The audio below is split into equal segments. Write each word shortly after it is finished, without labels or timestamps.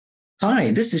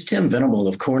Hi, this is Tim Venable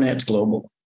of CoreNet Global.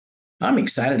 I'm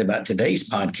excited about today's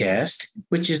podcast,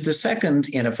 which is the second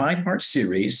in a five-part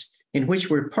series in which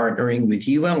we're partnering with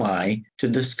ULI to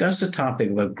discuss a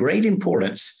topic of great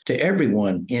importance to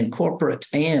everyone in corporate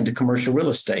and commercial real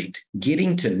estate,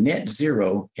 getting to net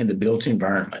zero in the built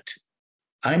environment.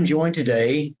 I'm joined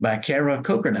today by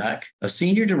Kokernak, a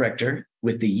Senior Director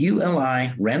with the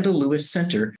ULI Randall Lewis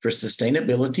Center for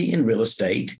Sustainability in Real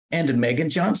Estate, and Meghan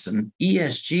Johnson,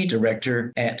 ESG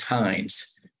Director at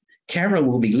Hines. Kara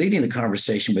will be leading the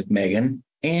conversation with Meghan,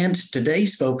 and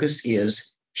today's focus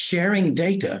is sharing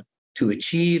data to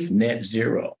achieve net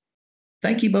zero.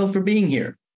 Thank you both for being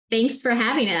here. Thanks for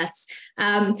having us.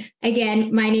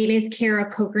 Again, my name is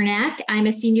Kokernak. I'm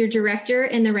a Senior Director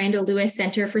in the Randall Lewis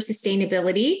Center for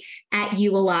Sustainability at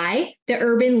ULI. The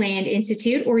Urban Land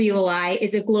Institute, or ULI,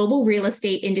 is a global real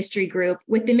estate industry group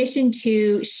with the mission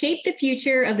to shape the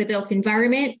future of the built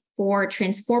environment for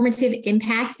transformative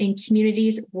impact in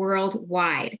communities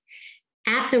worldwide.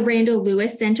 At the Randall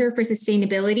Lewis Center for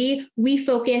Sustainability, we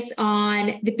focus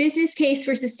on the business case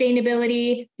for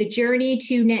sustainability, the journey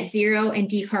to net zero and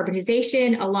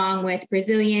decarbonization, along with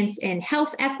resilience and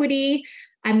health equity.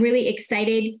 I'm really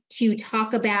excited to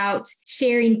talk about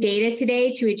sharing data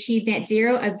today to achieve net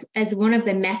zero as one of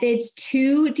the methods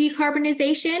to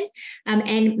decarbonization. And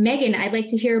Meghan, I'd like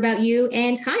to hear about you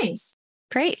and Hines.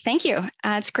 Great. Thank you.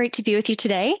 It's great to be with you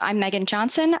today. I'm Meghan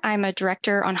Johnson. I'm a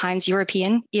director on Hines'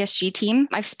 European ESG team.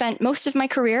 I've spent most of my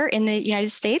career in the United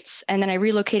States, and then I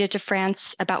relocated to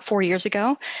France about 4 years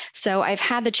ago. So I've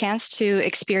had the chance to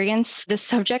experience this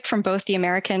subject from both the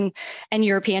American and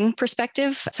European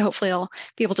perspective. So hopefully I'll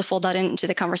be able to fold that into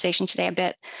the conversation today a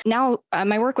bit. Now,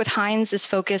 my work with Hines is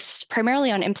focused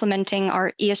primarily on implementing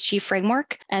our ESG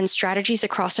framework and strategies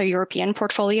across our European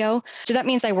portfolio. So that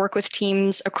means I work with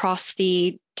teams across the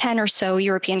 10 or so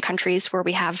European countries where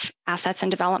we have assets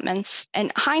and developments.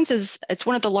 And Hines it's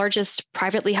one of the largest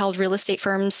privately held real estate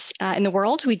firms in the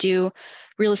world. We do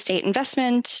real estate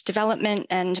investment, development,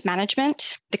 and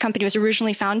management. The company was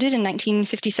originally founded in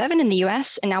 1957 in the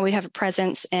US, and now we have a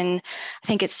presence in, I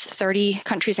think it's 30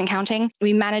 countries and counting.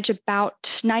 We manage about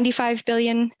 $95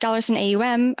 billion in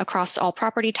AUM across all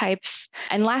property types.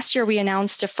 And last year, we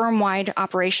announced a firm-wide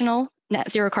operational net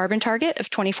zero carbon target of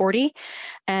 2040.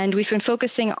 And we've been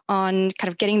focusing on kind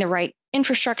of getting the right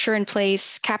infrastructure in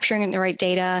place, capturing the right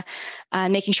data,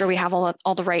 making sure we have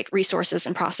all the right resources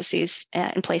and processes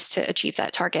in place to achieve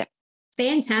that target.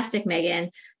 Fantastic,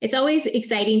 Meghan. It's always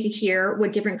exciting to hear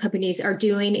what different companies are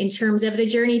doing in terms of the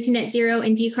journey to net zero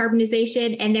and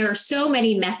decarbonization. And there are so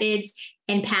many methods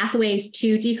and pathways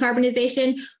to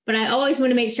decarbonization, but I always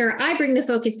want to make sure I bring the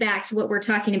focus back to what we're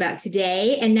talking about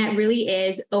today. And that really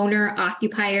is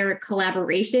owner-occupier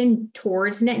collaboration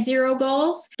towards net zero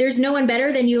goals. There's no one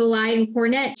better than ULI and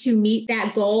CoreNet to meet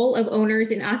that goal of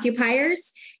owners and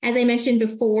occupiers. As I mentioned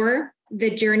before, the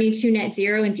journey to net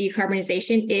zero and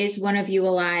decarbonization is one of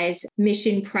ULI's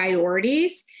mission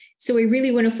priorities. So we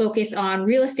really want to focus on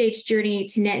real estate's journey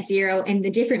to net zero and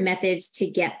the different methods to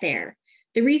get there.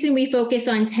 The reason we focus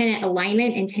on tenant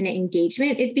alignment and tenant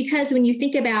engagement is because when you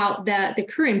think about the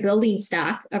current building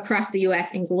stock across the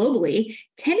US and globally,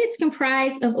 tenants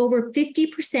comprise of over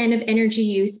 50% of energy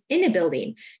use in a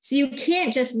building. So you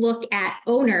can't just look at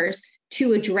owners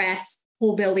to address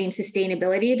whole building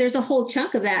sustainability. There's a whole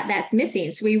chunk of that that's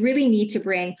missing. So we really need to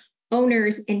bring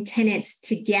owners and tenants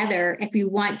together if we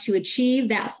want to achieve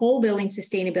that whole building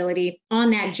sustainability on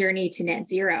that journey to net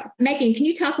zero. Meghan, can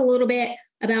you talk a little bit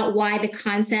about why the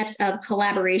concept of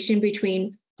collaboration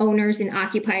between owners and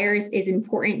occupiers is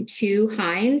important to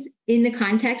Hines in the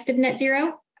context of net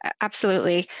zero?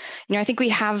 Absolutely. I think we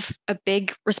have a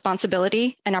big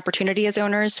responsibility and opportunity as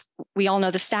owners. We all know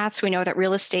the stats. We know that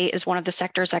real estate is one of the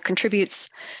sectors that contributes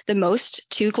the most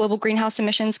to global greenhouse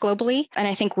emissions globally. And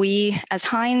I think we as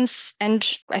Hines,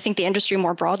 and I think the industry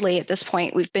more broadly at this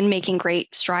point, we've been making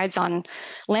great strides on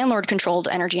landlord-controlled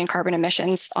energy and carbon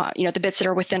emissions, the bits that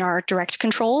are within our direct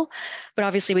control. But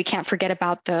obviously, we can't forget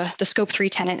about the Scope 3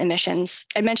 tenant emissions.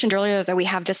 I mentioned earlier that we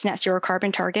have this net zero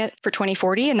carbon target for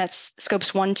 2040, and that's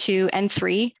Scopes 1, 2, and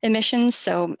 3 emissions.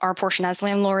 So our portion as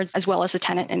landlords, as well as the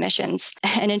tenant emissions.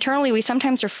 And internally, we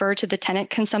sometimes refer to the tenant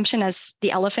consumption as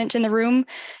the elephant in the room.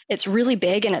 It's really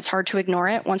big, and it's hard to ignore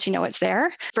it once you know it's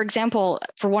there. For example,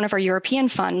 for one of our European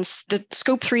funds, the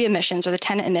Scope 3 emissions, or the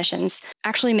tenant emissions,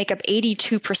 actually make up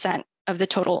 82% of the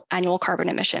total annual carbon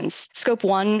emissions. Scope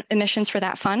 1 emissions for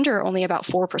that fund are only about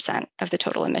 4% of the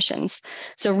total emissions.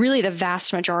 So really the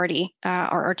vast majority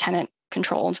are tenant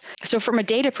controlled. So from a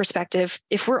data perspective,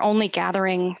 if we're only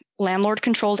gathering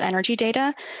landlord-controlled energy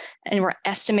data and we're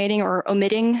estimating or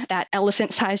omitting that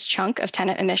elephant-sized chunk of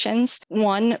tenant emissions,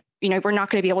 one, we're not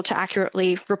going to be able to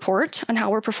accurately report on how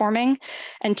we're performing.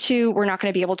 And two, we're not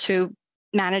going to be able to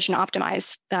manage and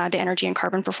optimize the energy and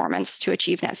carbon performance to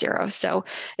achieve net zero. So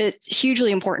it's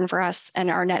hugely important for us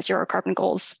and our net zero carbon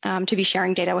goals to be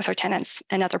sharing data with our tenants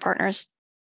and other partners.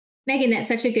 Meghan, that's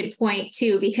such a good point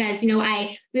too, because,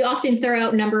 we often throw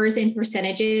out numbers and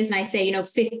percentages, and I say,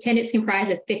 tenants comprise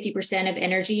of 50% of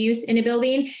energy use in a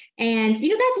building. And,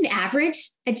 that's an average,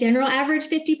 a general average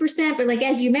 50%. But like,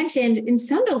 as you mentioned, in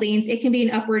some buildings, it can be in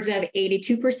upwards of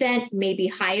 82%, maybe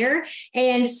higher.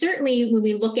 And certainly when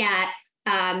we look at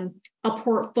a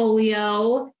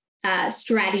portfolio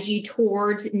strategy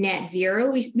towards net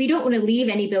zero, we don't want to leave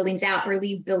any buildings out or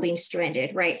leave buildings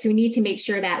stranded, right? So we need to make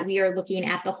sure that we are looking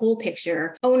at the whole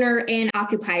picture, owner and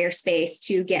occupier space,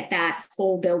 to get that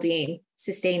whole building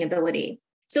sustainability.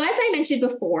 So as I mentioned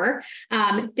before,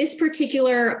 this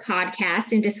particular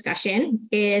podcast and discussion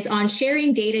is on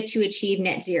sharing data to achieve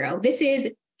net zero. This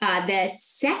is the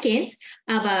second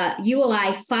of a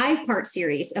ULI 5-part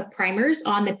series of primers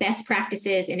on the best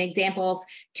practices and examples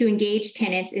to engage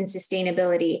tenants in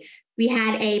sustainability. We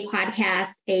had a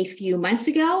podcast a few months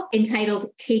ago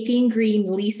entitled Taking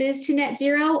Green Leases to Net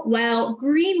Zero. While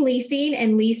green leasing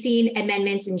and leasing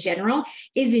amendments in general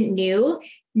isn't new,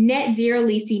 net zero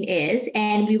leasing is,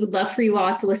 and we would love for you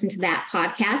all to listen to that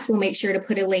podcast. We'll make sure to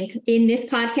put a link in this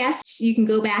podcast so you can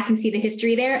go back and see the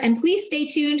history there. And please stay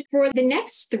tuned for the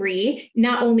next 3,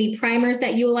 not only primers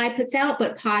that ULI puts out,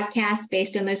 but podcasts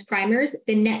based on those primers.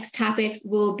 The next topics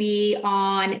will be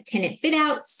on tenant fit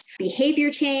outs,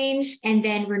 behavior change, and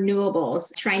then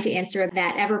renewables, trying to answer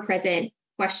that ever-present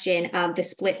question of the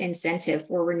split incentive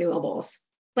for renewables.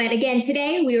 But again,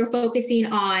 today we are focusing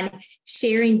on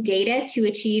sharing data to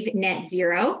achieve net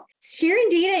zero. Sharing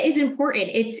data is important.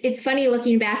 It's funny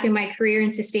looking back in my career in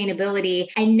sustainability.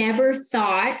 I never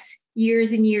thought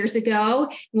years and years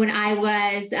ago when I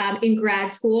was in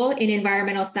grad school in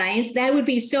environmental science that I would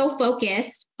be so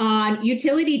focused on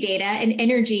utility data and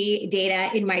energy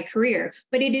data in my career.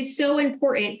 But it is so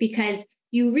important because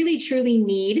you really truly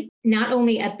need not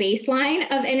only a baseline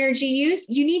of energy use,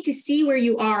 you need to see where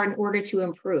you are in order to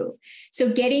improve.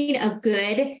 So getting a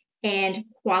good and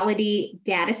quality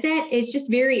data set is just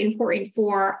very important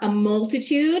for a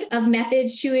multitude of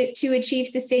methods to achieve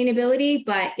sustainability.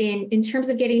 But in terms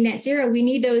of getting net zero, we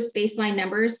need those baseline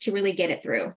numbers to really get it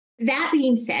through. That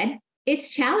being said,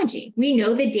 it's challenging. We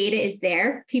know the data is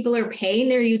there. People are paying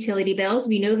their utility bills.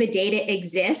 We know the data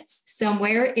exists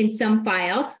somewhere in some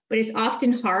file, but it's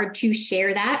often hard to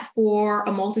share that for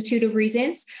a multitude of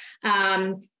reasons.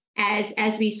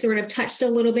 As we sort of touched a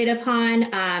little bit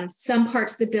upon, some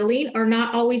parts of the building are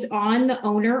not always on the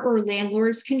owner or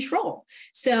landlord's control.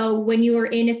 So when you are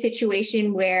in a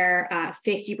situation where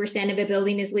 50% of a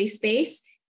building is leased space,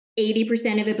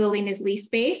 80% of a building is lease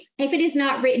space, if it is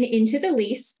not written into the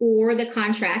lease or the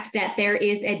contract that there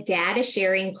is a data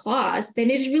sharing clause, then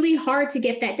it is really hard to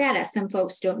get that data. Some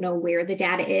folks don't know where the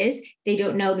data is. They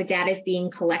don't know the data is being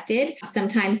collected.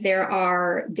 Sometimes there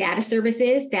are data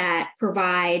services that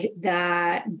provide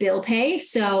the bill pay.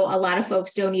 So a lot of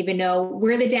folks don't even know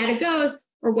where the data goes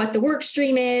or what the work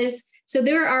stream is. So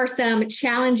there are some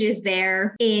challenges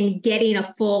there in getting a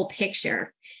full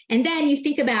picture. And then you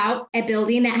think about a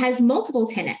building that has multiple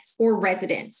tenants or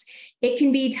residents. It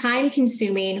can be time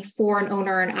consuming for an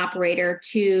owner and operator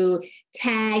to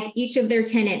tag each of their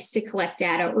tenants to collect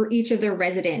data or each of their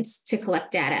residents to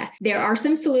collect data. There are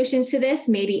some solutions to this,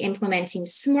 maybe implementing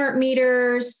smart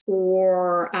meters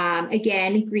or,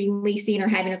 again, green leasing or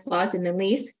having a clause in the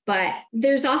lease. But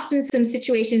there's often some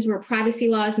situations where privacy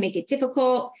laws make it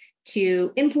difficult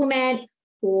to implement,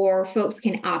 or folks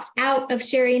can opt out of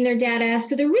sharing their data.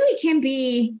 So there really can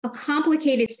be a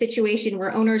complicated situation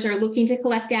where owners are looking to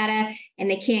collect data and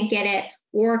they can't get it,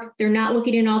 or they're not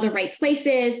looking in all the right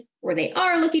places, or they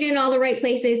are looking in all the right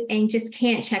places and just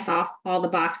can't check off all the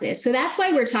boxes. So that's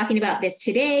why we're talking about this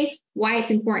today, why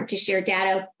it's important to share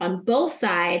data on both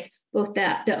sides, both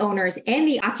the owners and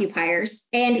the occupiers.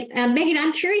 And Meghan,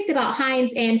 I'm curious about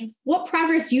Hines and what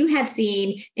progress you have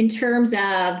seen in terms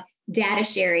of data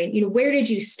sharing. Where did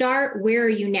you start? Where are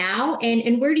you now?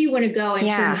 And where do you want to go in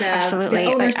terms of absolutely.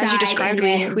 The owner As side? you described,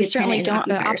 we certainly don't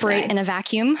operate side. in a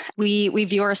vacuum. We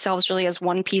view ourselves really as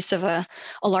one piece of a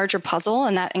larger puzzle,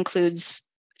 and that includes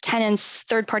tenants,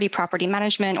 third-party property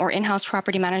management or in-house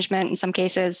property management in some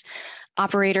cases,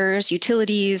 operators,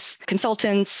 utilities,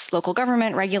 consultants, local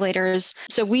government, regulators.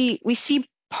 So we see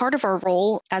part of our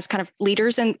role as kind of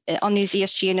leaders on these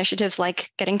ESG initiatives, like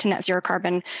getting to net zero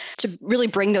carbon, to really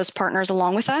bring those partners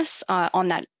along with us on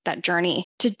that journey.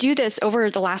 To do this, over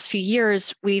the last few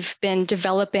years, we've been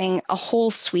developing a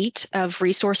whole suite of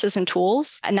resources and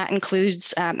tools, and that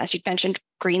includes, as you mentioned,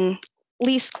 green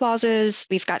lease clauses.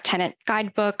 We've got tenant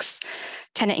guidebooks,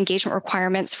 tenant engagement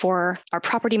requirements for our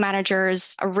property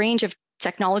managers, a range of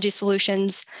technology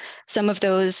solutions. Some of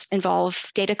those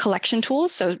involve data collection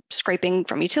tools, so scraping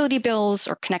from utility bills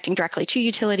or connecting directly to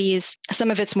utilities. Some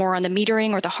of it's more on the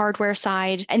metering or the hardware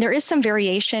side. And there is some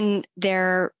variation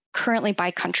there currently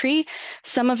by country.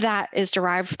 Some of that is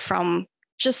derived from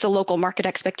just the local market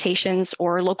expectations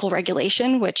or local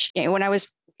regulation, which, when I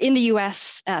was in the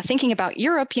US, thinking about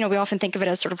Europe, we often think of it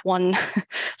as sort of one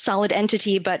solid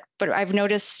entity, but I've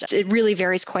noticed it really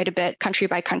varies quite a bit country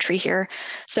by country here.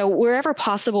 So wherever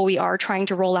possible, we are trying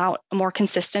to roll out a more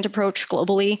consistent approach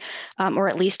globally, or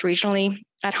at least regionally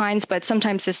at Hines, but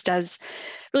sometimes this does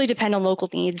really depend on local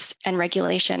needs and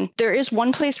regulation. There is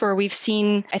one place where we've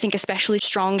seen, I think, especially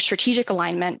strong strategic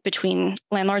alignment between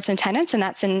landlords and tenants, and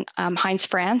that's in Hines,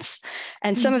 France.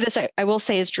 And some of this, I will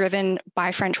say, is driven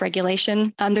by French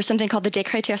regulation. There's something called the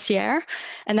Décret tertiaire,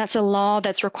 and that's a law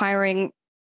that's requiring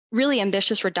really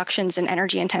ambitious reductions in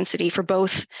energy intensity for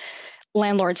both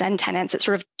landlords and tenants. It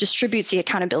sort of distributes the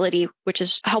accountability, which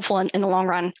is helpful in the long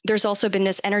run. There's also been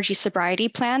this energy sobriety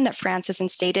plan that France has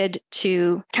instated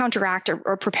to counteract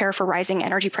or prepare for rising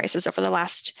energy prices over the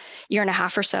last year and a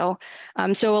half or so.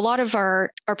 So a lot of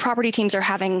our property teams are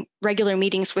having regular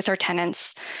meetings with our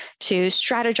tenants to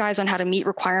strategize on how to meet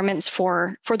requirements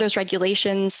for those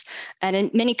regulations. And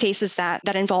in many cases, that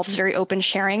involves very open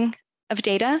sharing of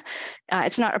data.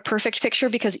 It's not a perfect picture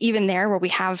because even there where we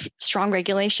have strong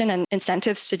regulation and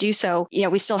incentives to do so,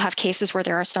 we still have cases where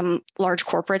there are some large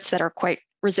corporates that are quite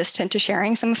resistant to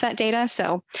sharing some of that data.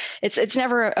 So it's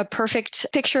never a perfect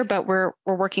picture, but we're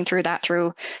working through that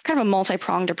through kind of a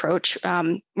multi-pronged approach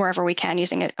wherever we can,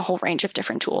 using a whole range of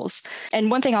different tools. And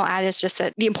one thing I'll add is just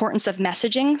that the importance of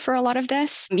messaging for a lot of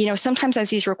this. Sometimes as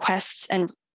these requests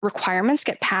and requirements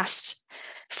get passed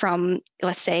from,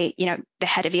 let's say, the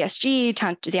head of ESG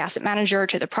to the asset manager,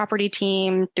 to the property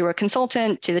team, through a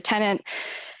consultant, to the tenant,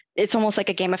 it's almost like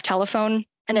a game of telephone.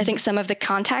 And I think some of the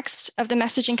context of the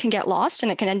messaging can get lost, and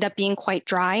it can end up being quite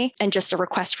dry and just a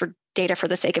request for data for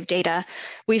the sake of data.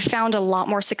 We've found a lot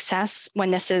more success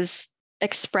when this is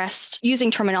expressed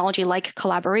using terminology like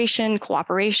collaboration,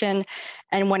 cooperation,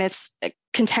 and when it's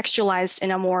contextualized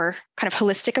in a more kind of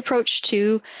holistic approach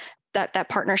to that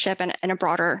partnership and a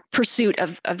broader pursuit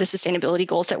of the sustainability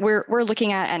goals that we're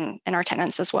looking at and our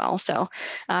tenants as well. So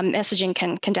messaging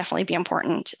can definitely be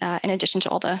important in addition to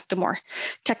all the more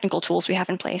technical tools we have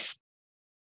in place.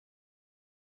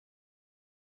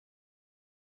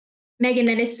 Meghan,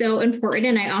 that is so important.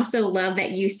 And I also love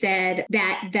that you said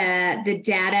that the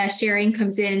data sharing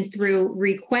comes in through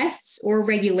requests or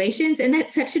regulations. And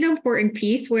that's such an important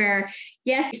piece where,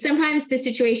 yes, sometimes the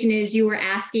situation is you are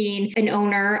asking an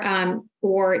owner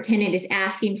or tenant is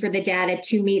asking for the data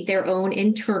to meet their own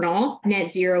internal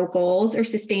net zero goals or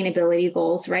sustainability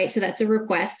goals, right? So that's a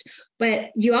request.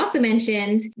 But you also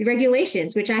mentioned the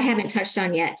regulations, which I haven't touched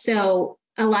on yet. So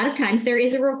a lot of times there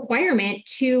is a requirement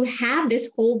to have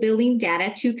this whole building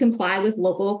data to comply with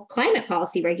local climate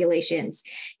policy regulations.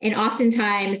 And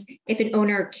oftentimes, if an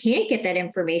owner can't get that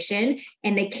information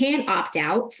and they can't opt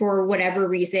out for whatever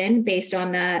reason based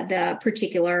on the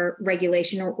particular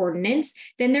regulation or ordinance,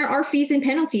 then there are fees and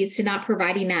penalties to not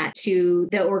providing that to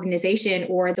the organization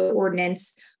or the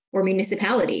ordinance or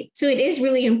municipality. So it is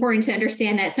really important to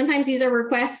understand that sometimes these are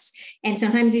requests and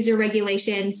sometimes these are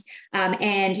regulations.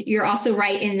 And you're also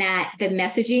right in that the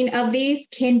messaging of these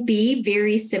can be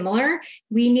very similar.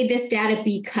 We need this data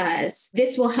because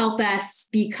this will help us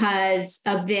because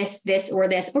of this, or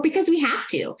because we have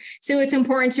to. So it's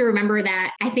important to remember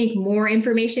that I think more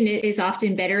information is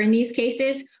often better in these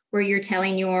cases, where you're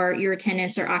telling your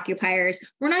tenants or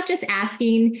occupiers, we're not just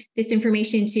asking this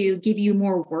information to give you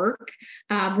more work.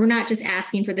 We're not just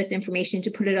asking for this information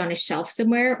to put it on a shelf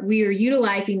somewhere. We are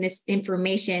utilizing this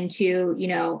information to,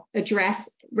 address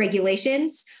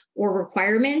regulations or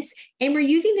requirements. And we're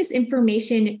using this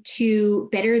information to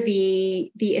better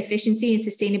the efficiency and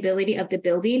sustainability of the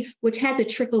building, which has a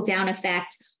trickle down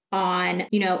effect on,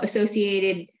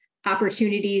 associated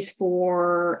opportunities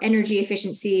for energy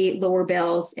efficiency, lower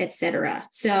bills, et cetera.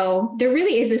 So there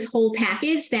really is this whole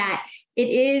package that it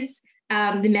is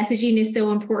the messaging is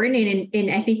so important. And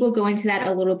I think we'll go into that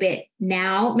a little bit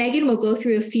now. Meghan will go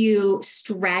through a few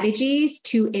strategies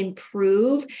to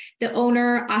improve the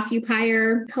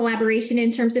owner-occupier collaboration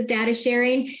in terms of data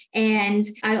sharing. And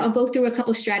I'll go through a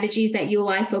couple strategies that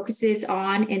ULI focuses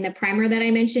on in the primer that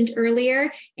I mentioned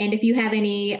earlier. And if you have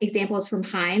any examples from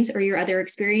Hines or your other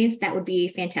experience, that would be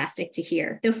fantastic to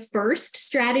hear. The first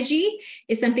strategy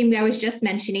is something I was just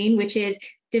mentioning, which is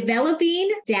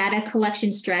developing data collection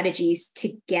strategies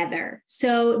together.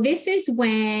 So this is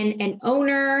when an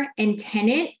owner and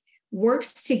tenant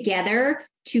works together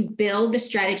to build the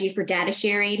strategy for data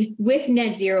sharing with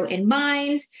net zero in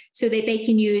mind, so that they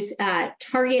can use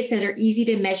targets that are easy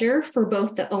to measure for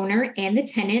both the owner and the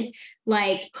tenant,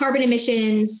 like carbon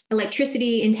emissions,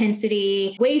 electricity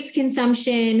intensity, waste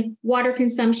consumption, water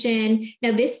consumption.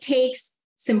 Now, this takes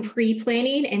some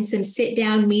pre-planning and some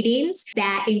sit-down meetings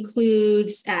that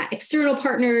includes external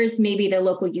partners, maybe the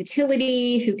local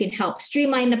utility who can help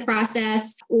streamline the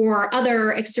process, or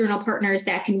other external partners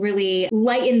that can really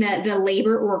lighten the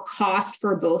labor or cost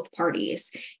for both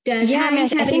parties. Does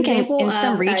Hines have an example in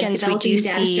some of regions we do data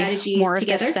see strategies more of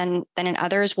together? this than in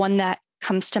others? One that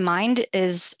comes to mind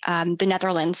is the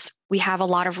Netherlands. We have a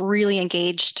lot of really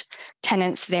engaged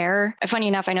tenants there. Funny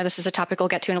enough, I know this is a topic we'll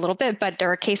get to in a little bit, but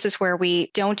there are cases where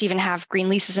we don't even have green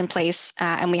leases in place,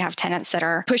 and we have tenants that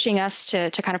are pushing us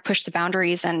to kind of push the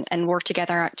boundaries and work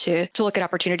together to look at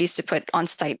opportunities to put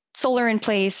on-site solar in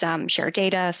place, share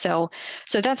data. So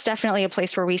that's definitely a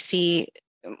place where we see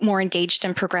more engaged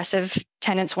and progressive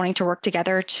tenants wanting to work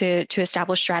together to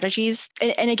establish strategies.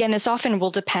 And again, this often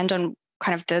will depend on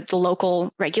kind of the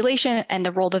local regulation and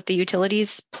the role that the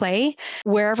utilities play.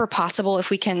 Wherever possible,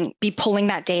 if we can be pulling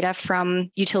that data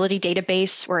from utility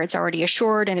database where it's already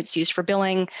assured and it's used for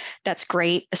billing, that's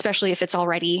great, especially if it's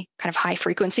already kind of high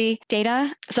frequency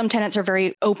data. Some tenants are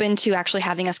very open to actually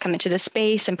having us come into the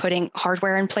space and putting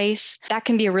hardware in place. That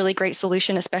can be a really great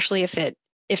solution, especially if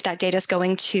that data is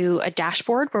going to a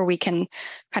dashboard where we can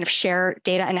kind of share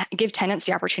data and give tenants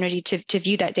the opportunity to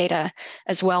view that data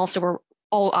as well. So we're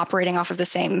all operating off of the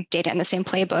same data and the same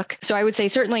playbook. So I would say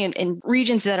certainly in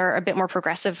regions that are a bit more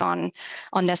progressive on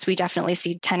this, we definitely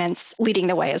see tenants leading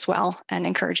the way as well and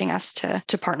encouraging us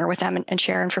to partner with them and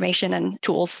share information and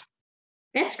tools.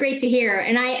 That's great to hear.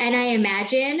 And I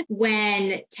imagine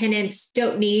when tenants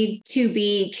don't need to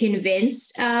be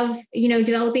convinced of,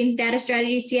 developing data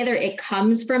strategies together, it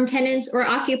comes from tenants or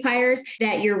occupiers,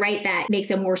 that you're right, that makes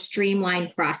a more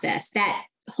streamlined process. That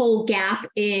whole gap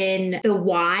in the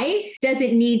why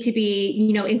doesn't need to be,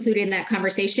 included in that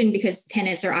conversation because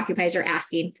tenants or occupiers are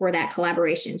asking for that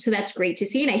collaboration. So that's great to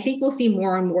see. And I think we'll see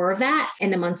more and more of that in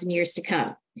the months and years to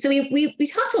come. So we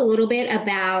talked a little bit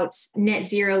about net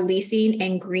zero leasing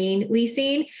and green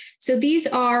leasing. So these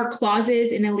are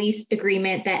clauses in a lease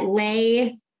agreement that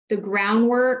lay the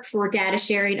groundwork for data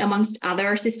sharing amongst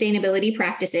other sustainability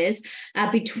practices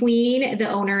between the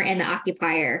owner and the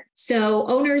occupier. So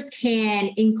owners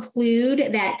can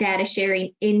include that data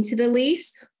sharing into the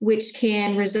lease, which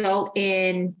can result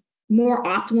in more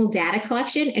optimal data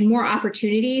collection and more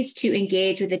opportunities to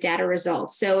engage with the data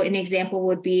results. So an example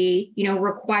would be,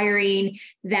 requiring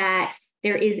that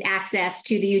there is access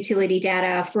to the utility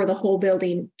data for the whole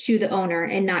building to the owner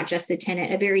and not just the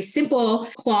tenant. A very simple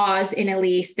clause in a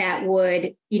lease that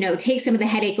would, take some of the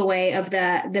headache away of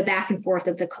the back and forth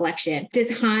of the collection.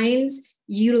 Does Hines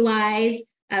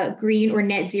utilize green or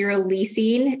net zero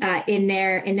leasing in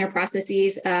their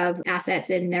processes of assets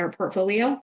in their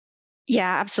portfolio?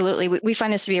 Yeah, absolutely. We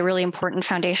find this to be a really important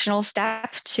foundational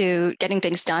step to getting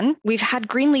things done. We've had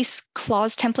green lease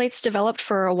clause templates developed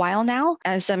for a while now.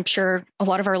 As I'm sure a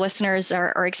lot of our listeners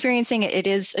are experiencing, it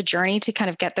is a journey to kind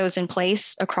of get those in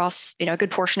place across, a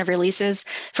good portion of your leases.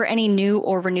 For any new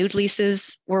or renewed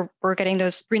leases, we're getting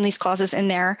those green lease clauses in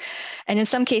there. And in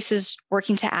some cases,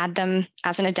 working to add them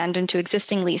as an addendum to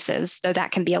existing leases, though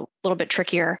that can be a little bit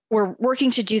trickier. We're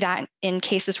working to do that in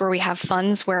cases where we have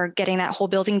funds where getting that whole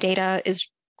building data is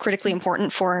critically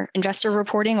important for investor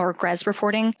reporting or GRES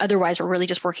reporting. Otherwise, we're really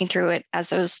just working through it as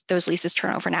those leases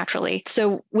turn over naturally.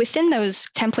 So within those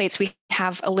templates, we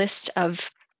have a list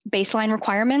of baseline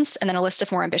requirements and then a list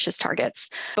of more ambitious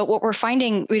targets. But what we're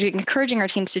finding, we're encouraging our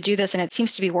teams to do this, and it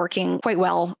seems to be working quite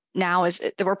well now, is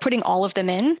that we're putting all of them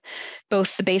in,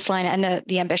 both the baseline and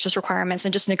the ambitious requirements,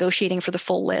 and just negotiating for the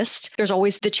full list. There's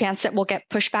always the chance that we'll get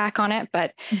pushback on it,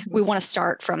 but we want to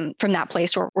start from that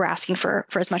place where we're asking for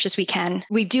as much as we can.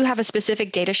 We do have a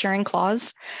specific data sharing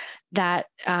clause that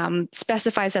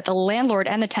specifies that the landlord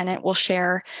and the tenant will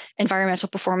share environmental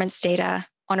performance data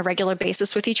on a regular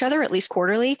basis with each other, at least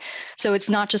quarterly. So it's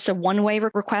not just a one-way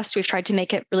request. We've tried to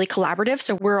make it really collaborative.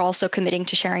 So we're also committing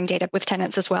to sharing data with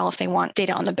tenants as well if they want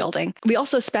data on the building. We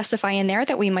also specify in there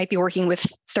that we might be working with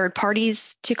third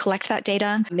parties to collect that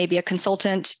data, maybe a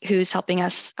consultant who's helping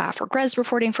us for GRES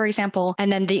reporting, for example.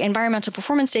 And then the environmental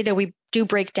performance data, we do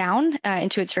break down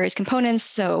into its various components.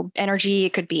 So energy,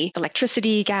 it could be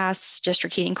electricity, gas,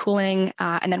 district heating, cooling,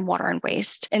 and then water and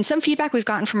waste. And some feedback we've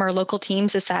gotten from our local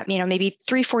teams is that, maybe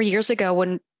 3-4 years ago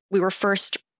when we were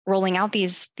first rolling out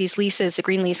these leases, the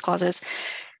green lease clauses,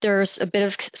 there's a bit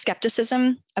of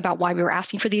skepticism about why we were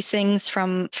asking for these things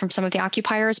from some of the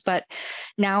occupiers. But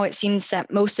now it seems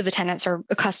that most of the tenants are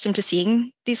accustomed to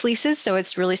seeing these leases. So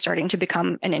it's really starting to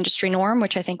become an industry norm,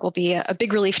 which I think will be a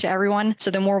big relief to everyone. So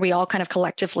the more we all kind of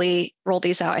collectively roll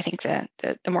these out, I think the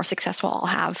more success we'll all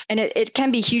have. And it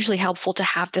can be hugely helpful to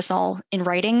have this all in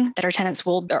writing, that our tenants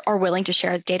are willing to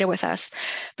share data with us,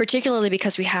 particularly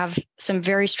because we have some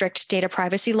very strict data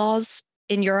privacy laws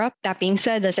in Europe. That being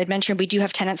said, as I mentioned, we do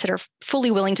have tenants that are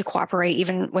fully willing to cooperate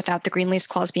even without the green lease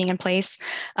clause being in place.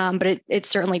 But it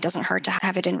certainly doesn't hurt to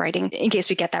have it in writing in case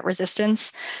we get that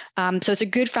resistance. So it's a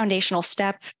good foundational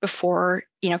step before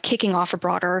kicking off a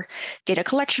broader data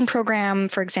collection program,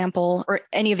 for example, or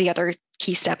any of the other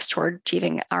key steps toward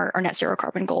achieving our net zero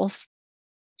carbon goals.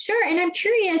 Sure. And I'm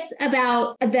curious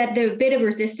about the bit of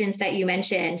resistance that you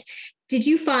mentioned. Did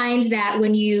you find that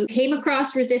when you came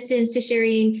across resistance to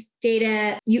sharing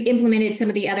data, you implemented some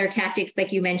of the other tactics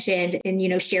like you mentioned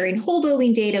in, sharing whole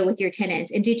building data with your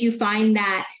tenants? And did you find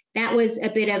that was a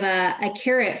bit of a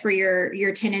carrot for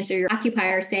your tenants or your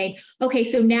occupiers saying, okay,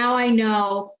 so now I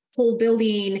know whole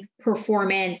building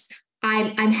performance.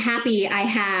 I'm happy I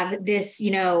have this,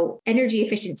 energy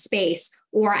efficient space,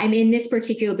 or I'm in this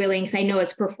particular building because I know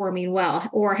it's performing well.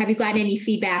 Or have you gotten any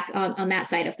feedback on that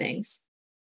side of things?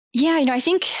 Yeah, I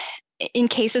think in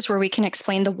cases where we can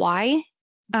explain the why,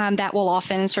 that will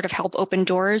often sort of help open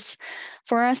doors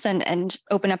for us and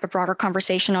open up a broader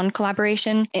conversation on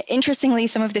collaboration. Interestingly,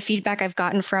 some of the feedback I've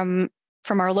gotten from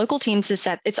our local teams is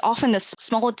that it's often the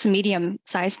small to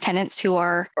medium-sized tenants who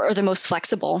are the most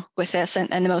flexible with this and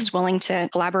the most willing to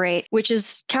collaborate, which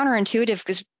is counterintuitive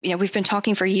because we've been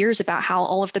talking for years about how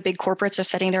all of the big corporates are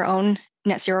setting their own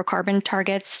net zero carbon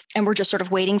targets. And we're just sort of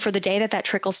waiting for the day that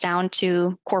trickles down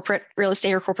to corporate real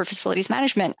estate or corporate facilities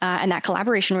management. And that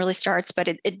collaboration really starts, but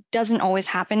it doesn't always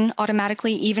happen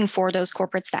automatically, even for those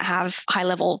corporates that have high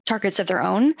level targets of their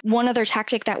own. One other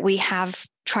tactic that we have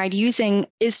tried using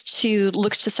is to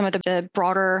look to some of the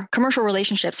broader commercial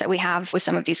relationships that we have with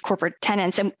some of these corporate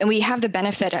tenants. And we have the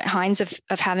benefit at Hines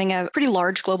of having a pretty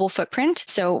large global footprint.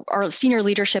 So our senior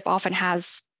leadership often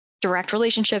has direct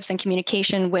relationships and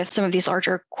communication with some of these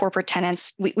larger corporate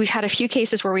tenants. We've had a few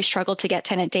cases where we struggled to get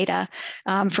tenant data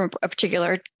from a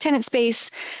particular tenant space,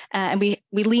 and we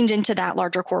leaned into that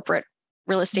larger corporate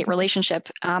real estate relationship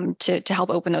to help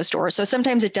open those doors. So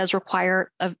sometimes it does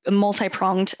require a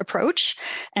multi-pronged approach,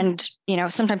 and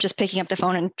sometimes just picking up the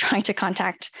phone and trying to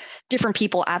contact different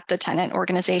people at the tenant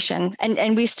organization.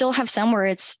 And we still have some where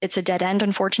it's a dead end,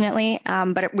 unfortunately.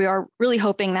 But we are really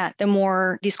hoping that the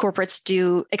more these corporates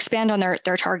do expand on their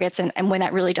targets, and when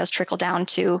that really does trickle down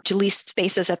to leased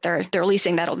spaces that they're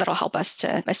leasing, that'll help us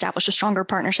to establish a stronger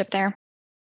partnership there.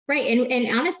 Right.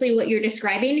 And honestly, what you're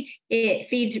describing, it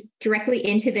feeds directly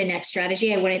into the next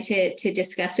strategy I wanted to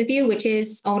discuss with you, which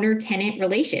is owner-tenant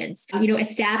relations.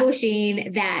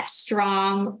 Establishing that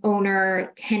strong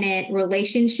owner-tenant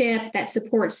relationship that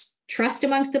supports trust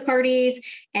amongst the parties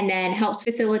and then helps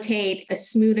facilitate a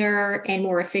smoother and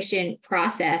more efficient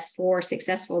process for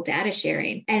successful data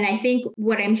sharing. And I think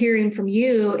what I'm hearing from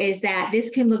you is that this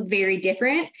can look very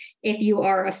different if you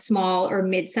are a small or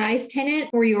mid-sized tenant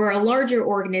or you are a larger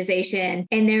organization.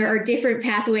 And there are different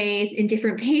pathways and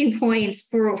different pain points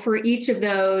for each of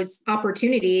those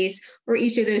opportunities or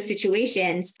each of those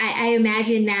situations. I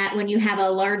imagine that when you have a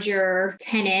larger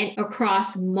tenant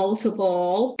across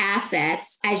multiple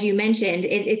assets, as you mentioned,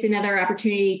 it's another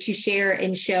opportunity to share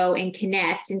and show and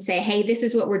connect and say, hey, this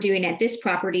is what we're doing at this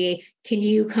property. Can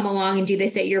you come along and do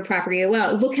this at your property?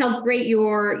 Well, look how great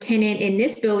your tenant in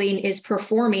this building is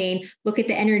performing. Look at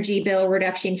the energy bill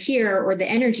reduction here or the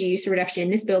energy use reduction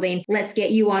in this building. Let's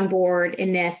get you on board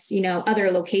in this,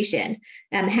 other location.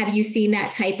 Have you seen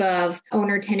that type of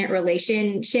owner-tenant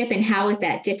relationship? And how is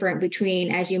that different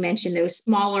between, as you mentioned, those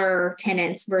smaller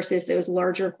tenants versus those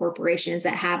larger corporations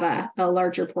that have a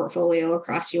larger portfolio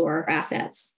across your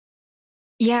assets?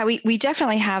 Yeah, we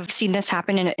definitely have seen this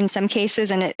happen in some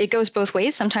cases, and it goes both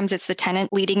ways. Sometimes it's the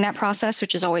tenant leading that process,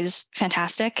 which is always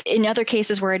fantastic. In other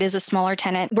cases where it is a smaller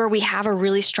tenant, where we have a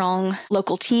really strong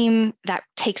local team that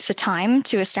takes the time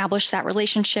to establish that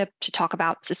relationship, to talk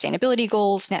about sustainability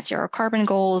goals, net zero carbon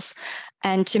goals,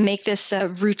 and to make this a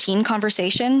routine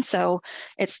conversation. So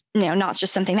it's not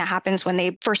just something that happens when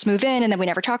they first move in and then we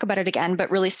never talk about it again, but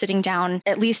really sitting down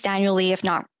at least annually, if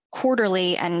not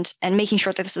quarterly, and making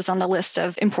sure that this is on the list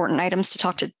of important items to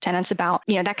talk to tenants about.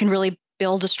 That can really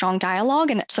build a strong dialogue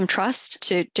and some trust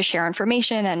to share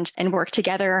information and work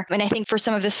together. And I think for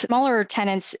some of the smaller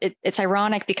tenants, it's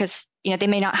ironic because they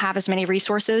may not have as many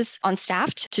resources on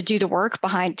staff to do the work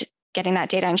behind getting that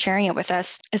data and sharing it with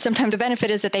us. And sometimes the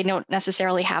benefit is that they don't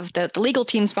necessarily have the legal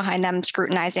teams behind them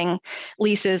scrutinizing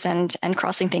leases and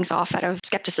crossing things off out of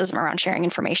skepticism around sharing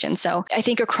information. So I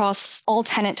think across all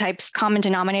tenant types, common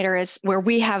denominator is where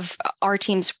we have our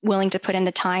teams willing to put in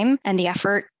the time and the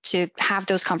effort to have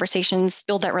those conversations,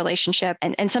 build that relationship,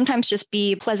 and sometimes just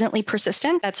be pleasantly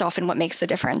persistent. That's often what makes the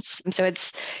difference. So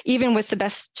it's even with the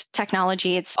best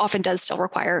technology, it's often does still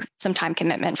require some time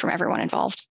commitment from everyone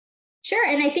involved. Sure.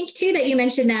 And I think too that you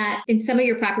mentioned that in some of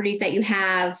your properties that you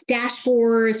have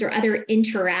dashboards or other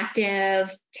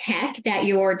interactive tech that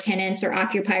your tenants or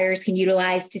occupiers can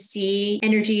utilize to see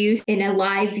energy use in a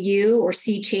live view or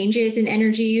see changes in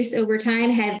energy use over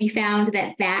time. Have you found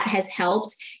that has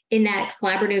helped in that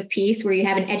collaborative piece where you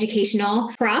have an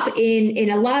educational prop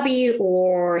in a lobby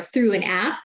or through an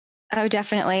app? Oh,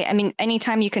 definitely. I mean,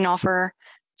 anytime you can offer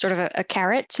sort of a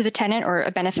carrot to the tenant or a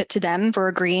benefit to them for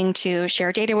agreeing to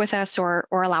share data with us or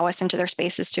allow us into their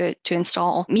spaces to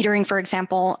install metering, for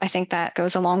example, I think that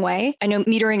goes a long way. I know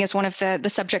metering is one of the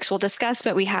subjects we'll discuss,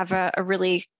 but we have a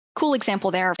really cool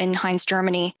example there in Hines,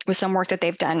 Germany, with some work that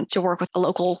they've done to work with a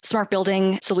local smart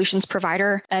building solutions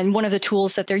provider. And one of the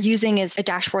tools that they're using is a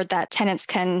dashboard that tenants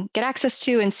can get access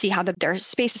to and see how their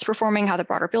space is performing, how the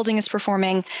broader building is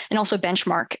performing, and also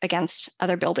benchmark against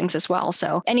other buildings as well.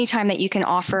 So anytime that you can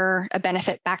offer a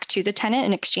benefit back to the tenant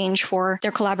in exchange for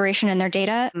their collaboration and their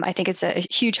data, I think it's a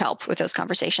huge help with those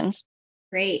conversations.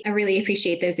 Great. I really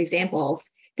appreciate those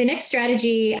examples. The next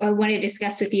strategy I want to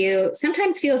discuss with you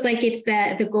sometimes feels like it's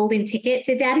the golden ticket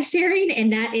to data sharing,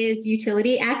 and that is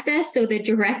utility access. So the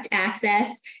direct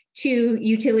access to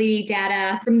utility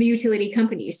data from the utility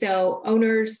company. So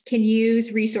owners can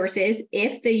use resources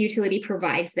if the utility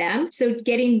provides them. So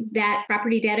getting that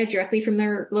property data directly from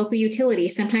their local utility.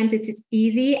 Sometimes it's as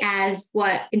easy as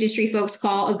what industry folks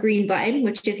call a green button,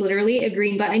 which is literally a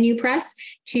green button you press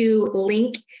to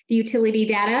link the utility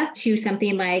data to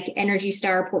something like Energy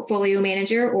Star Portfolio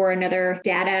Manager or another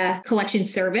data collection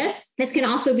service. This can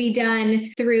also be done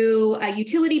through a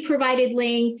utility provided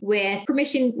link with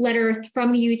permission letter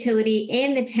from the utility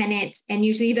and the tenant, and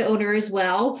usually the owner as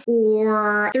well,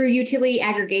 or through utility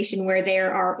aggregation where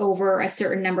there are over a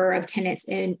certain number of tenants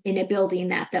in a building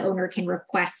that the owner can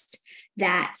request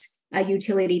that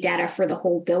utility data for the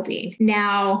whole building.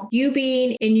 Now, you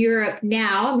being in Europe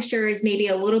now, I'm sure is maybe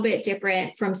a little bit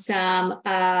different from some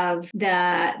of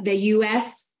the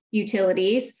US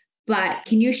utilities, but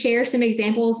can you share some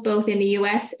examples both in the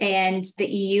US and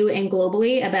the EU and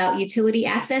globally about utility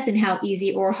access and how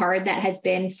easy or hard that has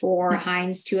been for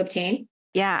Hines to obtain?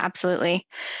 Yeah, absolutely.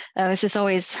 This is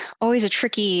always a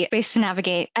tricky space to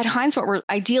navigate. At Hines, what we're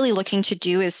ideally looking to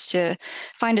do is to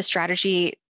find a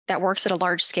strategy that works at a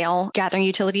large scale, gathering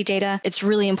utility data. It's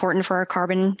really important for our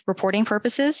carbon reporting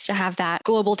purposes to have that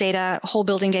global data, whole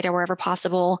building data wherever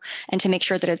possible, and to make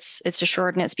sure that it's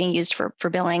assured and it's being used for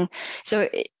billing. So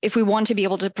if we want to be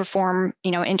able to perform,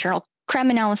 internal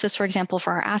CREM analysis, for example,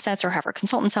 for our assets, or have our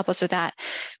consultants help us with that,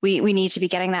 we need to be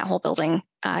getting that whole building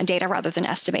data rather than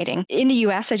estimating. In the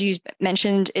US, as you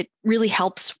mentioned, it really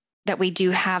helps that we do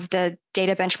have the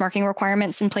data benchmarking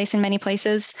requirements in place in many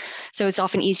places. So it's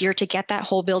often easier to get that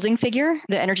whole building figure,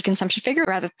 the energy consumption figure,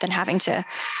 rather than having to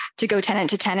go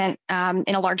tenant to tenant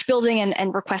in a large building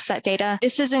and request that data.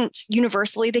 This isn't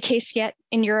universally the case yet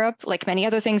in Europe. Like many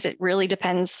other things, it really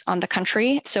depends on the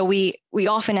country. So we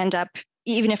often end up,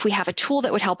 even if we have a tool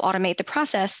that would help automate the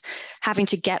process, having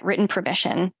to get written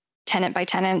permission tenant by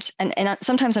tenant, and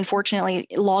sometimes, unfortunately,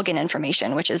 login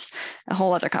information, which is a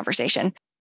whole other conversation.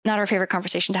 Not our favorite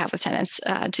conversation to have with tenants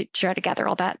to try to gather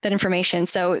all that information.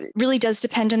 So it really does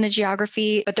depend on the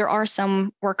geography, but there are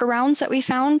some workarounds that we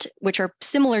found, which are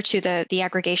similar to the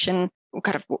aggregation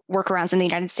kind of workarounds in the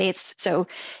United States. So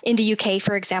in the UK,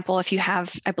 for example, if you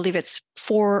have, I believe it's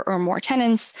 4 or more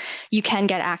tenants, you can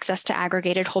get access to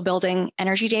aggregated whole building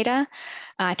energy data.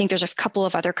 I think there's a couple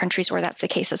of other countries where that's the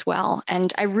case as well.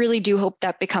 And I really do hope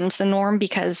that becomes the norm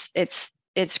because it's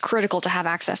it's critical to have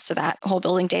access to that whole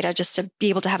building data just to be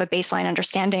able to have a baseline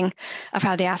understanding of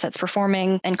how the asset's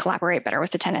performing and collaborate better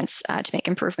with the tenants to make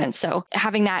improvements. So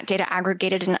having that data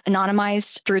aggregated and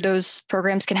anonymized through those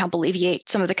programs can help alleviate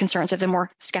some of the concerns of the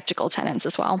more skeptical tenants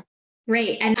as well.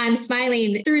 Right. And I'm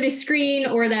smiling through the screen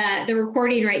or the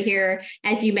recording right here,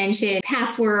 as you mentioned,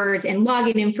 passwords and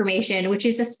login information, which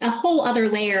is just a whole other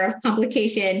layer of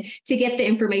complication to get the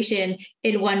information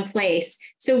in one place.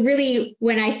 So really,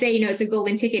 when I say, it's a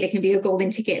golden ticket, it can be a golden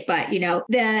ticket. But,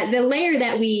 the layer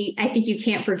that I think you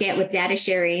can't forget with data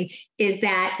sharing is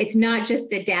that it's not just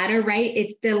the data, right?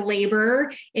 It's the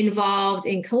labor involved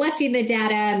in collecting the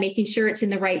data, making sure it's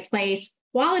in the right place,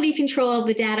 quality control of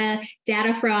the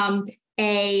data from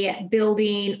a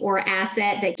building or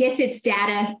asset that gets its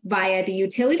data via the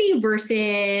utility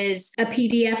versus a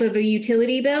PDF of a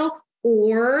utility bill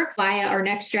or via our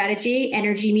next strategy,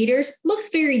 energy meters, looks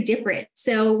very different.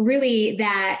 So really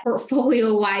that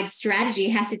portfolio-wide strategy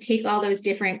has to take all those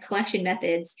different collection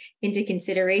methods into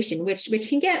consideration, which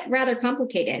can get rather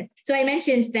complicated. So I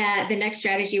mentioned that the next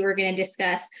strategy we're going to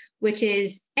discuss, which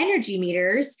is energy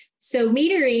meters. So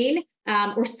metering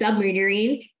or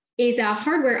sub-metering is a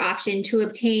hardware option to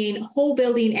obtain whole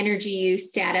building energy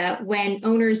use data when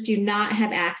owners do not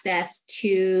have access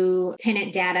to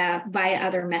tenant data via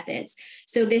other methods.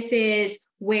 So this is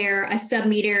where a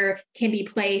sub-meter can be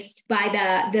placed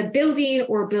by the building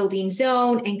or building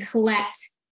zone and collect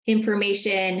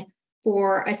information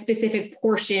for a specific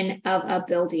portion of a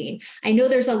building. I know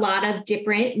there's a lot of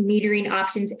different metering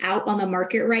options out on the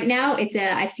market right now.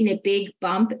 I've seen a big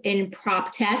bump in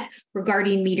prop tech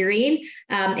regarding metering.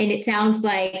 And it sounds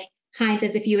like Hines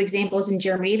has a few examples in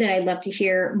Germany that I'd love to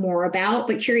hear more about,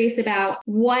 but curious about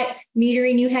what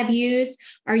metering you have used.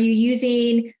 Are you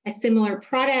using a similar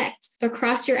product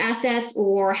across your assets,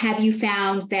 or have you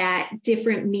found that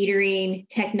different metering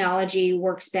technology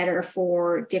works better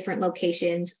for different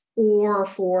locations or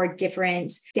for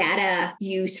different data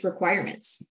use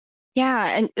requirements?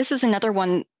 Yeah, and this is another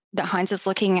one that Hines is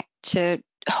looking to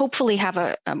hopefully have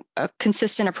a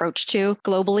consistent approach to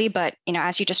globally. But,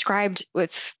 as you described,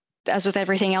 as with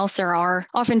everything else, there are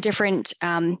often different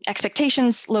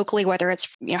expectations locally, whether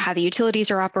it's how the utilities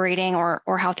are operating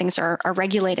or how things are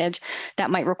regulated,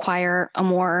 that might require a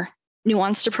more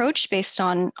nuanced approach based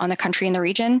on the country and the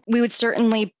region. We would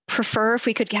certainly prefer if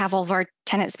we could have all of our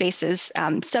tenant spaces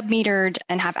sub-metered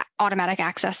and have automatic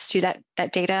access to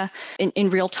that data in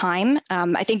real time.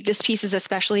 I think this piece is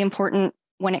especially important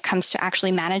when it comes to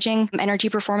actually managing energy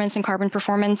performance and carbon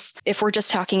performance. If we're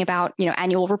just talking about,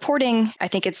 annual reporting, I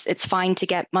think it's fine to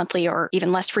get monthly or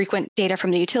even less frequent data from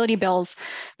the utility bills.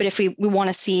 But if we want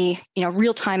to see,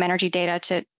 real-time energy data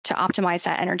to optimize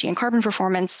that energy and carbon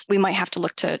performance, we might have to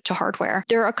look to hardware.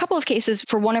 There are a couple of cases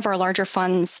for one of our larger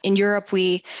funds in Europe.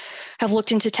 We have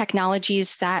looked into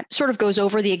technologies that sort of goes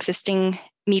over the existing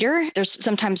meter. There's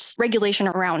sometimes regulation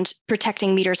around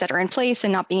protecting meters that are in place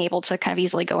and not being able to kind of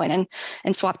easily go in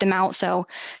and swap them out. So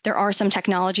there are some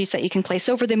technologies that you can place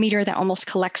over the meter that almost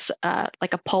collects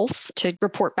like a pulse to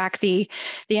report back the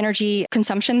energy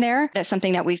consumption there. That's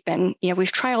something that we've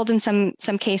trialed in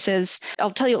some cases.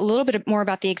 I'll tell you a little bit more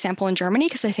about the example in Germany,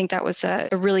 because I think that was a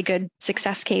really good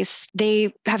success case.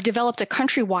 They have developed a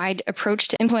countrywide approach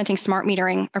to implementing smart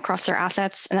metering across their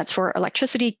assets, and that's for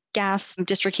electricity, gas,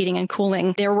 district heating, and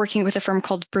cooling. They're working with a firm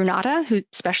called Brunata, who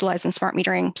specialize in smart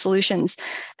metering solutions.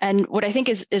 And what I think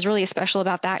is really special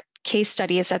about that case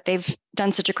study is that they've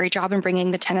done such a great job in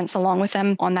bringing the tenants along with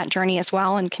them on that journey as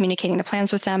well and communicating the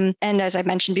plans with them. And as I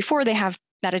mentioned before, they have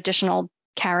that additional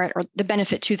carrot or the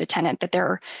benefit to the tenant that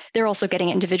they're also getting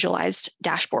individualized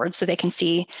dashboards so they can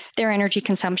see their energy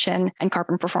consumption and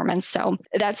carbon performance. So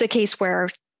that's a case where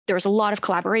there was a lot of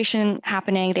collaboration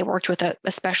happening. They worked with a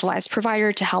specialized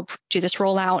provider to help do this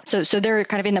rollout. So they're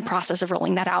kind of in the process of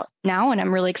rolling that out now. And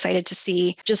I'm really excited to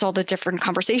see just all the different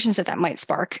conversations that might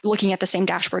spark, looking at the same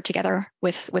dashboard together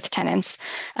with tenants.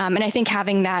 And I think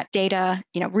having that data,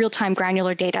 real-time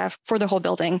granular data for the whole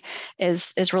building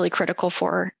is really critical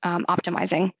for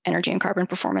optimizing energy and carbon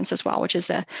performance as well, which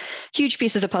is a huge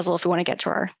piece of the puzzle if we want to get to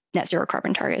our net zero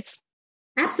carbon targets.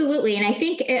 Absolutely. And I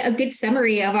think a good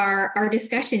summary of our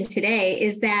discussion today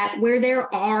is that where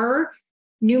there are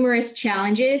numerous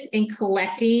challenges in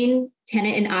collecting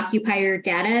tenant and occupier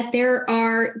data, there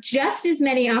are just as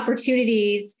many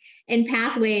opportunities and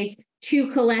pathways to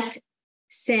collect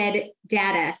said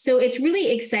data. So it's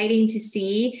really exciting to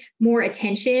see more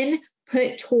attention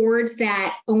put towards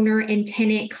that owner and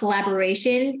tenant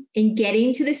collaboration in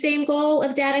getting to the same goal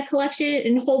of data collection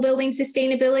and whole building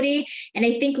sustainability. And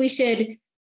I think we should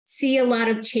see a lot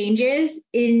of changes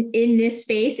in this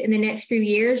space in the next few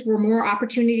years, where more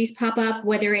opportunities pop up,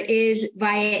 whether it is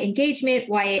via engagement,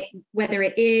 whether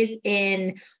it is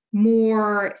in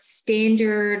more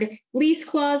standard lease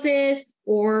clauses,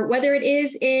 or whether it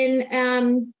is in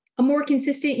a more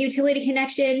consistent utility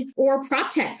connection or prop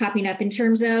tech popping up in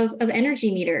terms of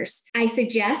energy meters. I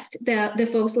suggest the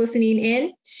folks listening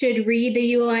in should read the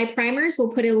ULI primers. We'll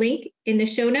put a link in the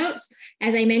show notes.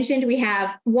 As I mentioned, we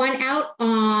have one out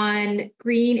on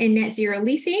green and net zero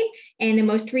leasing, and the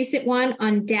most recent one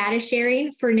on data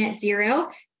sharing for net zero.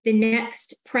 The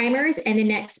next primers and the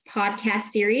next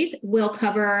podcast series will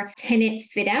cover tenant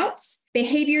fit outs,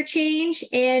 behavior change,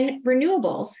 and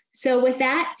renewables. So with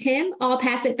that, Tim, I'll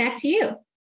pass it back to you.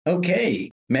 Okay.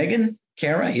 Meghan,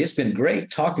 Kara, it's been great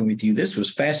talking with you. This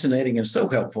was fascinating and so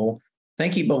helpful.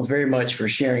 Thank you both very much for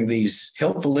sharing these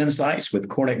helpful insights with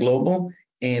CoreNet Global.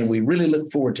 And we really look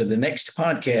forward to the next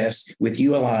podcast with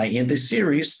ULI in this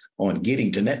series on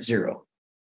getting to net zero.